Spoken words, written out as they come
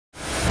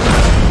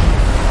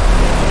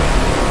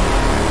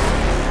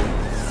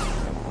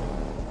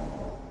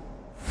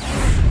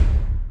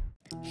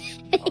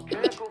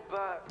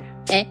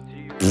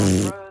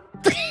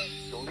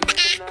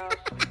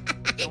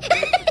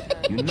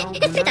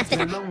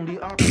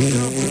lonely. I could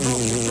tell the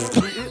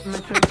story. It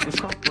may take a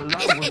couple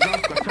hours.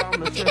 I've got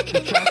time to set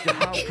the track to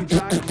how could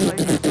I explain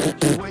the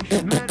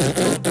situation. Man,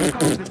 it's so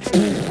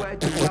complicated. Where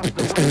do I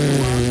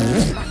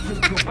start? I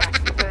should go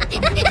back to bed.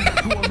 I'm going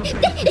back to all the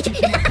basics.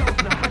 Teaching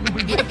myself now how do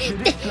we waste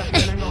it. It's like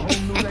learning a whole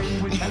new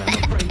language, and I'm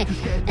afraid to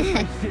scared to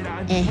face it.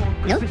 I just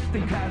want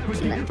consistent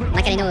clarity.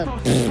 Like I know. Nope.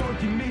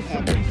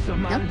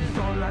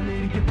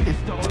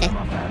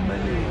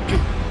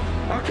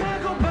 I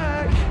can't go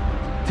back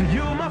to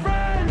you, my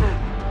friend.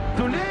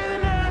 Don't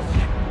even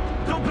ask,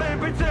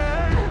 don't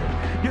play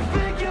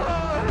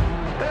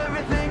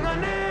pretend. You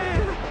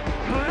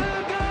think you're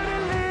everything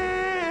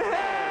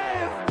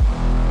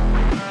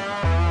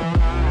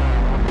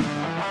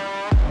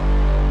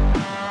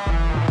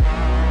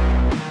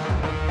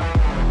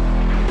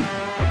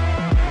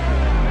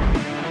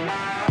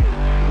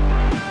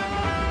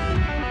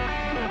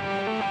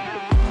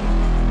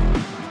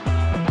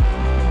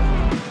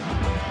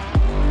need,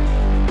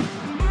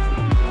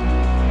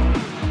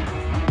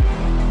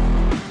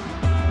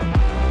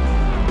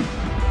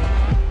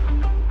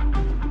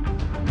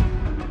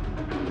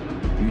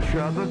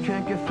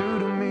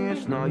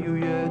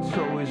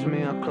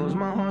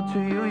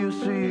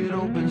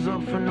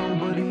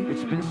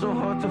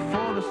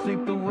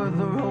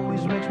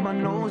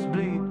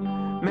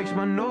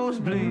 but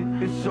I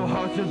gotta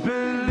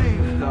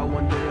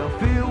leave.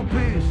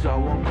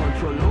 But can't get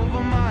through to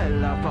me, it's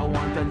not you, yeah,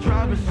 it's always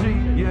me. I close my heart to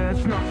you, you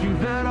see it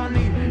opens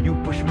up for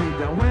nobody.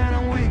 It's been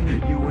so hard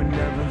to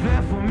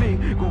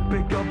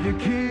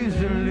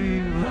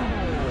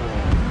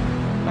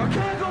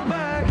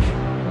fall asleep,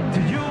 the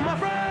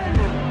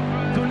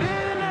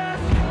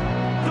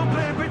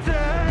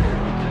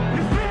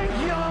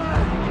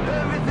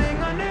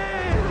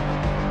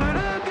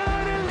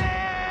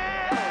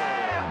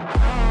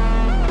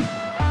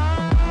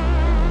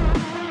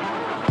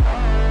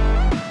always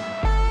makes my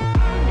nose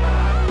bleed.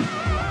 Makes my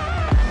nose bleed.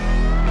 It's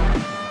so hard to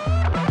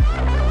believe that one day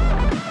I'll feel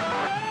peace. I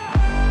want control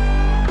over my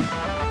life,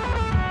 I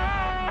want that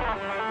driver's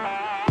seat.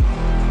 Yeah, it's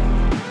not you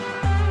that I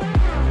need, you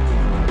push me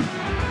down when I'm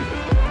weak.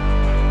 You were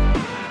never there for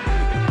me, go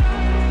pick up your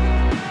keys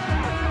and leave.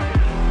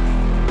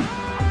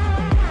 I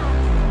can't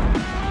go back to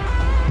you,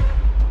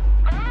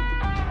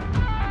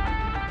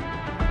 my friend.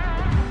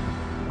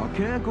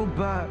 Can't go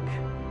back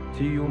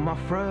to you, my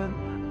friend.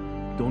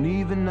 Don't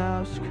even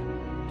ask,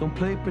 don't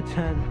play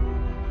pretend.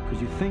 Cause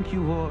you think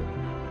you are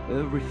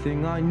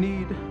everything I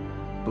need,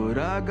 but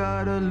I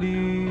gotta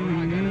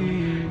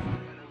leave.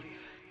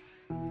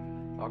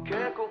 I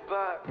can't go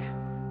back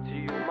to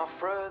you, my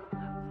friend.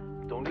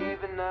 Don't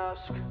even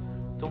ask,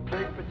 don't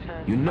play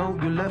pretend. You know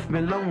you left me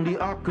lonely,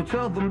 I could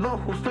tell them the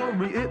whole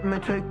story. It may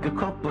take a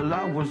couple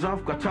hours,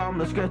 I've got time,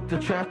 let's get the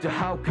chat to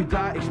how could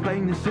I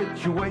explain the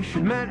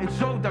situation. Man, it's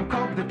so damn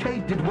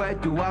complicated, where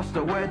do I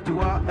start, where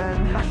do I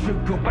end? I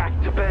should go back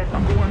to bed,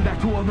 I'm going back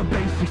to all the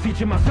basics.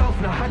 Teaching myself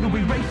now how do we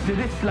erase it.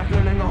 It's like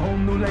learning a whole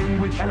new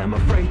language, and I'm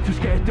afraid, too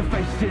scared to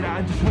face it.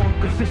 I just want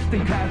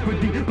consistent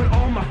clarity, but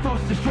all my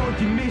thoughts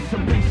destroying me.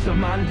 Some peace of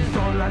mind is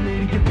all I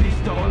need, give peace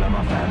to all of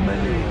my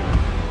family.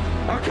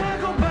 I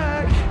can't go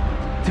back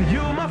to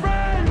you, my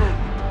friend.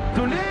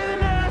 Don't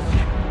even ask,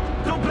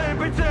 don't play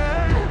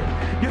pretend.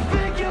 You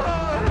think you're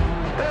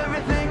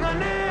everything I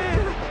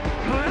need,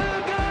 but I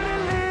gotta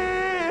leave.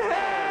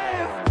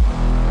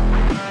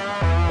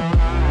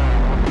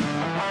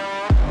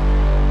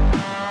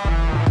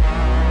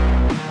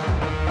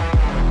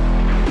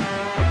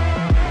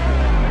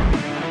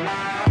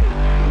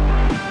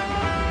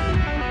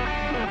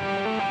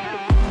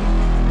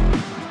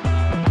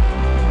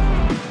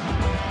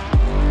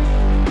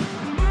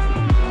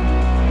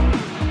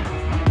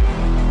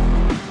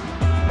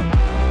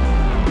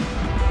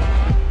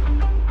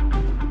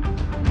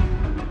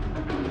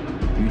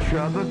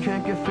 But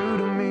can't get through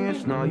to me,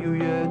 it's not you,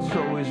 yeah, it's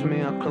always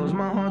me. I close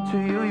my heart to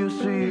you, you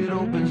see it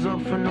opens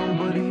up for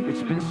nobody.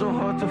 It's been so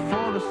hard to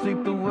fall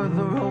asleep, the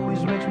weather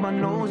always makes my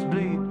nose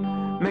bleed.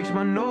 Makes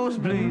my nose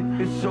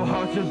bleed. It's so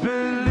hard to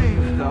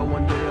believe that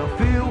one day I'll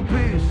feel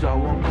peace. I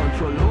want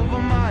control over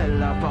my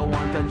life, I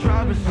want that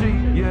driver's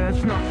seat. Yeah,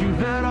 it's not you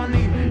that I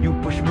need, you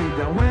push me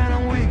down when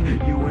I'm weak.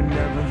 You were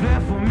never there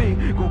for me,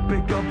 go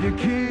pick up your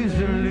keys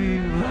and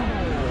leave.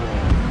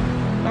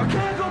 I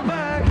can't go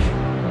back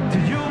to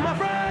you, my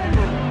friend.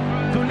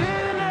 Don't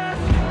even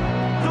ask,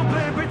 don't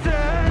play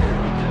pretend.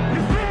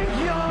 You think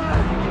you're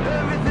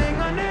everything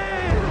I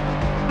need,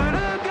 but I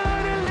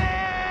gotta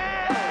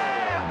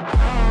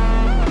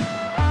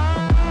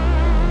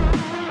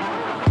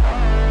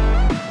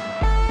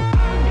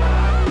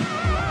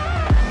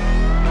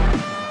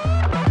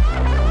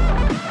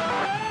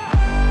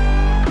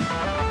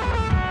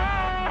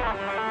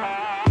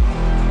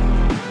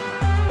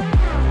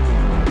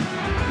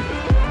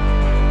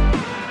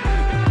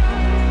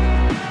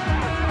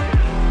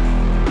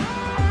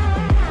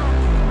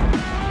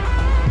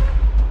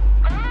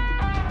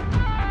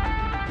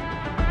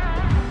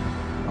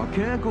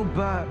can't go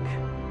back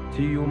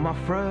to you, my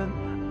friend.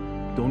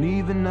 Don't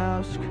even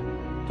ask,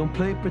 don't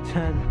play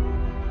pretend.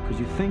 Cause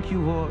you think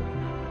you are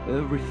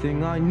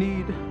everything I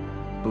need,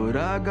 but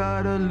I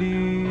gotta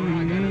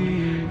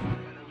leave.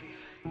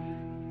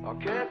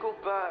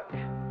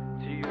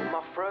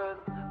 friend,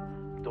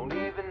 don't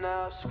even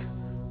ask,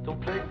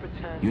 don't play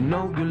pretend. You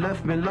know you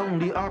left me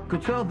lonely, I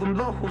could tell them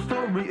the whole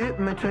story. It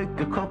may take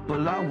a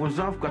couple hours,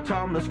 I've got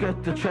time, let's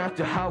get to chat.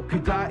 How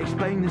could I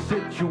explain the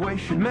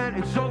situation? Man,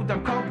 it's so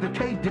damn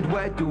complicated.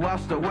 Where do I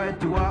start, where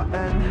do I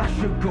end? I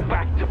should go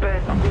back to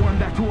bed, I'm going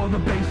back to all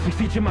the basics.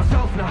 Teaching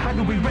myself now how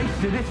to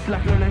erase it. It's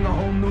like learning a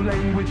whole new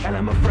language, and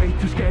I'm afraid,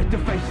 too scared to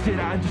face it.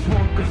 I just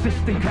want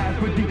consistent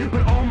clarity,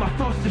 but all my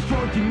thoughts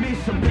destroying me.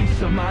 Some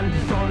peace of mind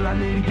is all I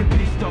need to give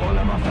peace to all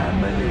of my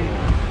family.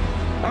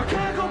 I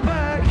can't go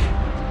back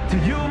to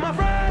you, my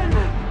friend.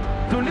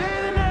 Don't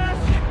even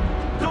ask,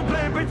 don't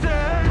play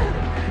pretend.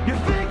 You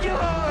think you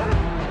are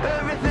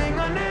everything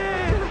I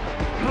need,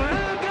 but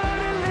I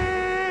gotta leave.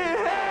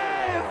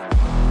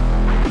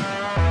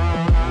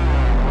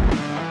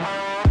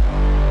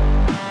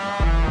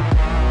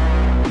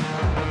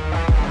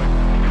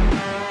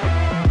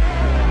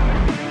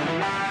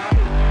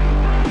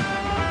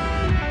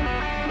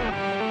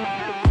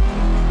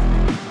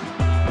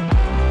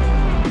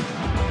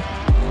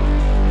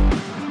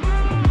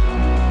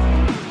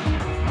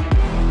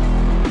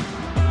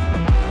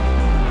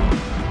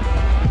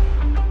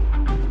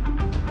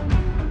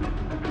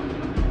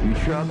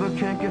 Try but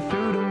can't get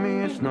through to me.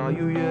 It's not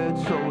you, yeah,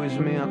 it's always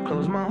me. I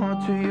close my heart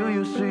to you,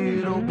 you see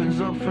it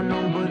opens up for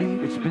nobody.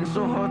 It's been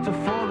so hard to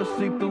fall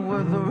asleep. The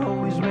weather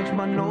always makes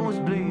my nose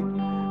bleed,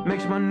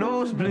 makes my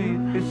nose bleed.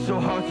 It's so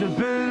hard to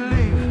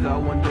believe that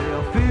one day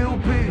I'll feel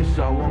peace.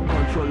 I want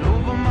control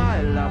over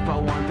my life, I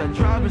want that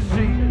driver's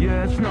seat.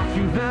 Yeah, it's not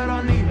you that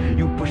I need.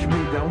 You push me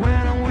down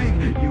when I'm weak.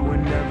 You were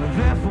never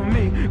there for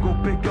me. Go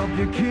pick up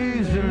your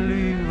keys and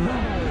leave.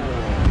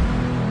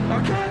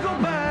 I can't go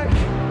back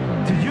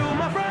to you,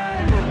 my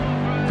friend.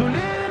 Don't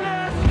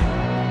even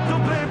ask,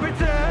 don't play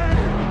pretend.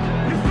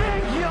 You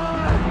think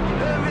you're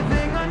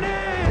everything I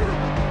need,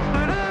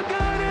 but I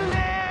gotta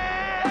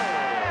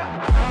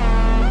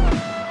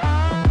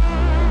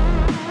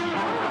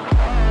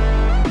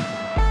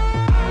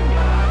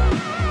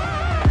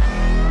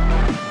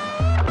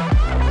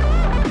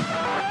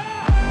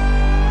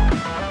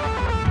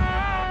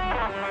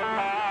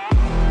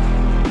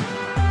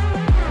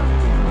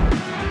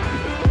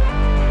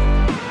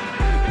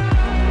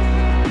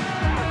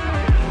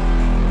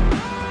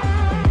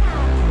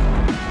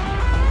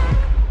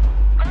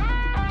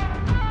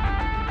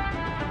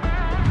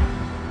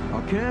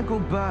can't go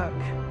back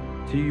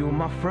to you,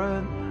 my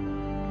friend.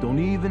 Don't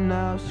even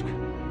ask,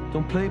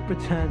 don't play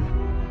pretend.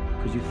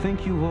 Cause you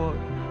think you are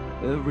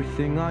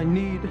everything I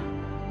need,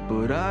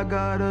 but I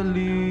gotta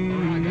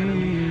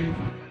leave.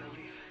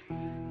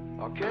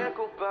 I can't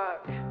go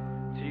back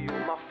to you,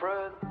 my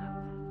friend.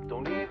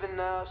 Don't even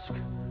ask,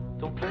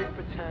 don't play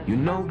pretend. You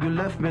know you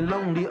left me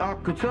lonely, I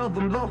could tell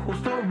them the whole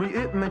story.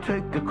 It may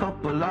take a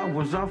couple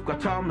hours, I've got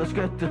time, let's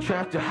get to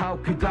chat. How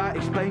could I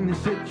explain the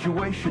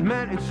situation?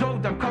 Man, it's so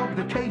damn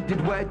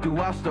complicated. Where do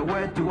I start,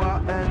 where do I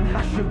end?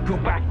 I should go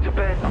back to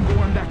bed, I'm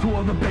going back to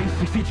all the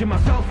basics. Teaching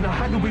myself now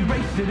how to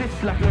erase it.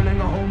 It's like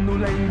learning a whole new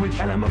language,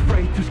 and I'm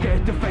afraid, too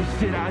scared to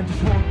face it. I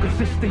just want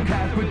consistent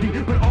clarity,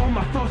 but all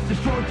my thoughts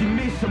destroying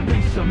me. Some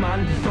peace of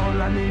mind is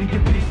all I need to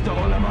give peace to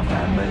all of my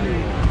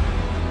family.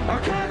 I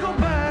can't go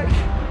back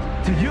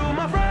to you,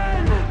 my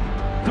friend.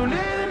 Don't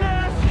even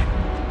ask,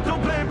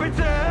 don't play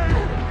pretend.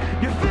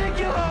 You think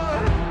you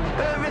are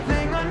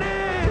everything I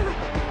need,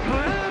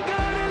 but I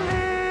gotta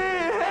leave.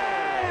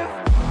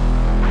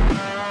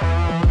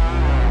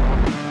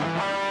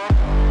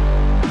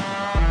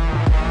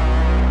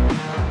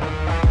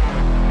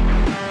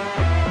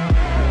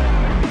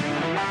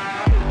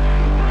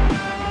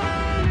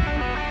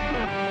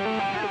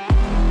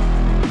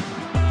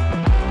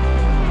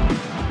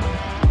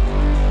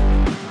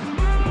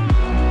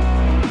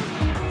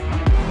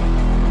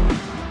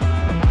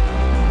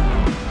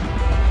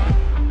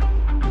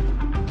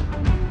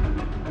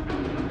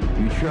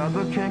 Try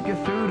but can't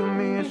get through to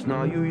me. It's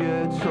not you,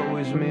 yeah, it's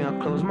always me. I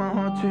close my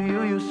heart to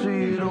you, you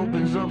see it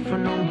opens up for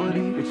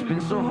nobody. It's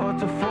been so hard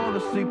to fall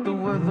asleep. The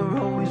weather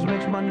always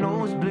makes my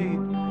nose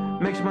bleed,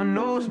 makes my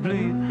nose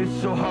bleed. It's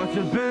so hard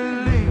to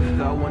believe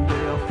that one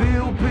day I'll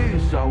feel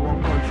peace. I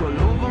want control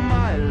over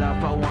my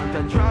life, I want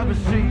that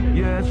driver's seat.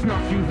 Yeah, it's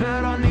not you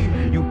that I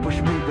need. You push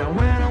me down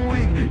when I'm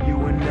weak. You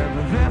were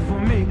never there for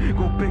me.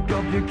 Go pick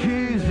up your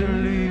keys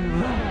and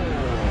leave.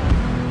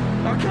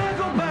 I can't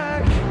go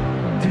back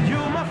to you,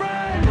 my friend.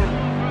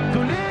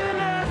 Don't even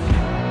ask,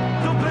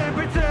 don't play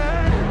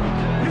pretend.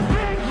 You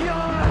think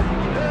you're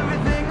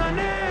everything I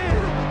need,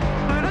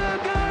 but I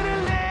gotta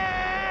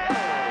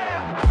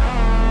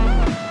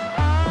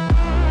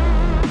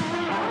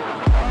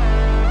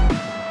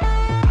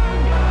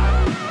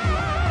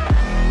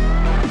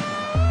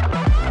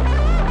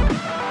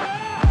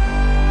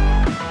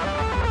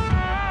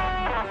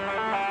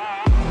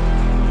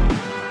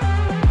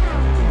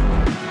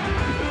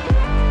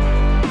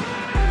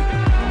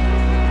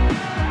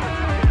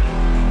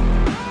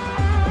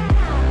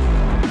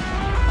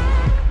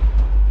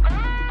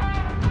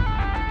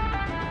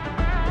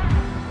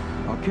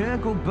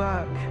can't go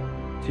back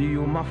to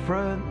you, my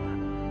friend.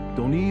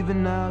 Don't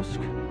even ask,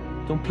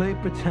 don't play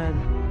pretend.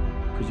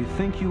 Cause you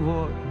think you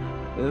are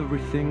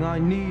everything I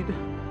need,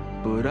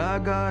 but I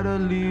gotta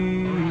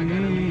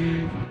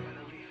leave.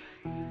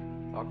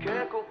 I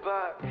can't go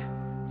back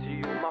to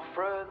you, my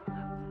friend.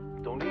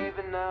 Don't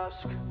even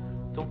ask,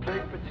 don't play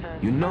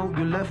pretend. You know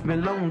you left me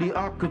lonely,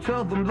 I could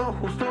tell them the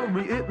whole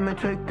story. It may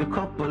take a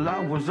couple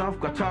hours, I've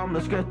got time,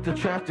 let's get to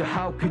chatting.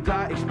 How could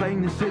I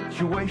explain the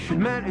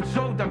situation? Man, it's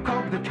so damn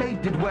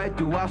complicated. Where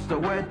do I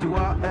start, where do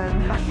I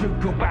end? I should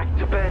go back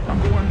to bed,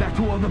 I'm going back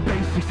to all the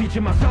basics.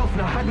 Teaching myself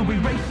now how to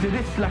erase it.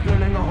 It's like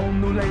learning a whole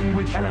new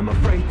language, and I'm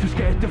afraid, too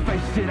scared to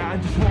face it. I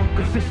just want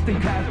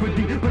consistent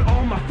clarity, but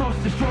all my thoughts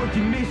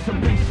destroying me.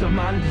 Some peace of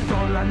mind is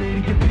all I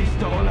need to give peace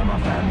to all of my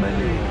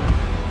family.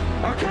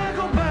 I can't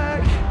go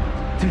back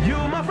to you,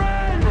 my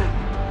friend.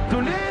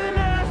 Don't even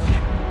ask,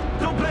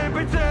 don't play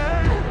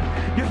pretend.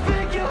 You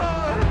think you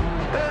are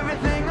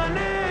everything I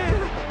need,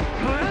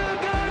 but I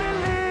gotta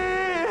leave.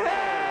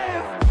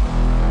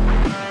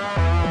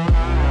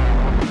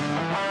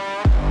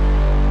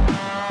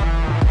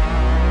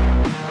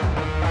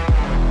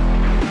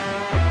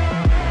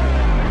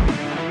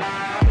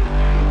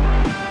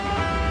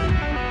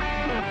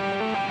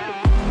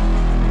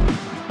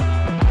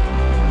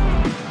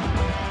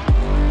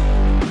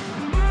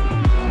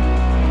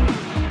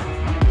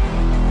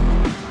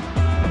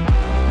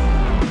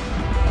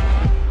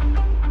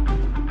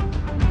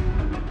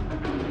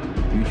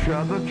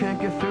 Try but can't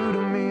get through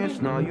to me.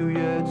 It's not you,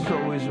 yeah, it's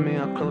always me.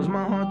 I close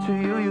my heart to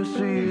you, you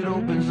see it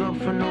opens up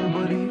for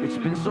nobody. It's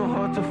been so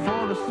hard to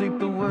fall asleep.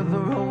 The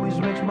weather always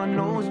makes my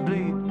nose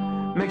bleed,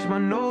 makes my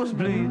nose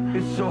bleed.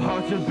 It's so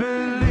hard to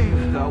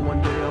believe that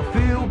one day I'll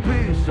feel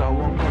peace. I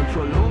want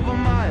control over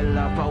my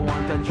life, I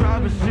want that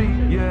driver's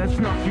seat. Yeah, it's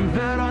not you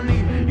that I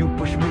need. You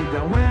push me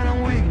down when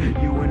I'm weak.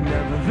 You were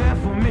never there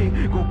for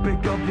me. Go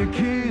pick up your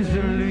keys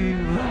and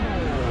leave.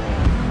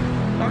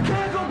 I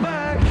can't go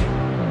back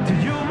to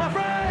you, my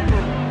friend.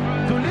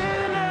 Don't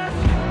even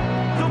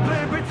ask, don't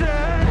play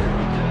pretend.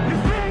 You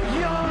think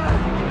you're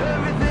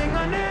everything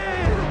I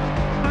need,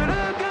 but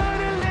I gotta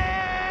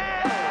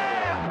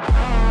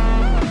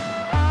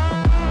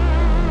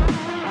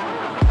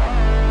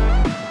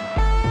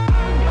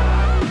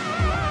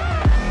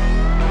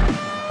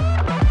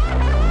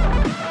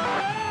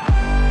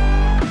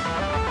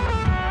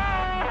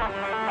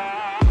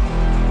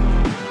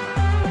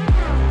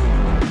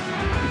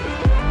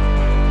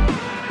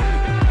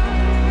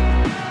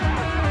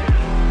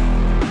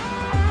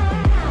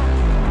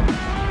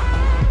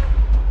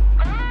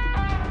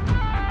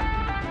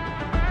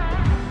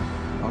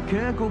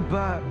Can't go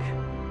back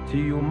to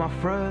you, my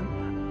friend.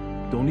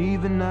 Don't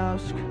even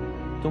ask,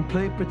 don't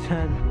play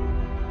pretend.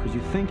 Cause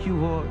you think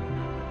you are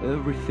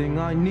everything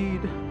I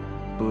need,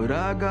 but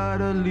I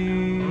gotta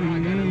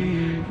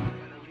leave.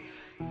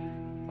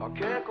 I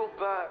can't go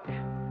back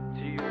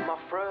to you, my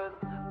friend.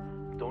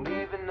 Don't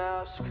even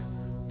ask,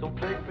 don't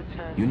play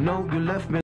pretend. You know you left me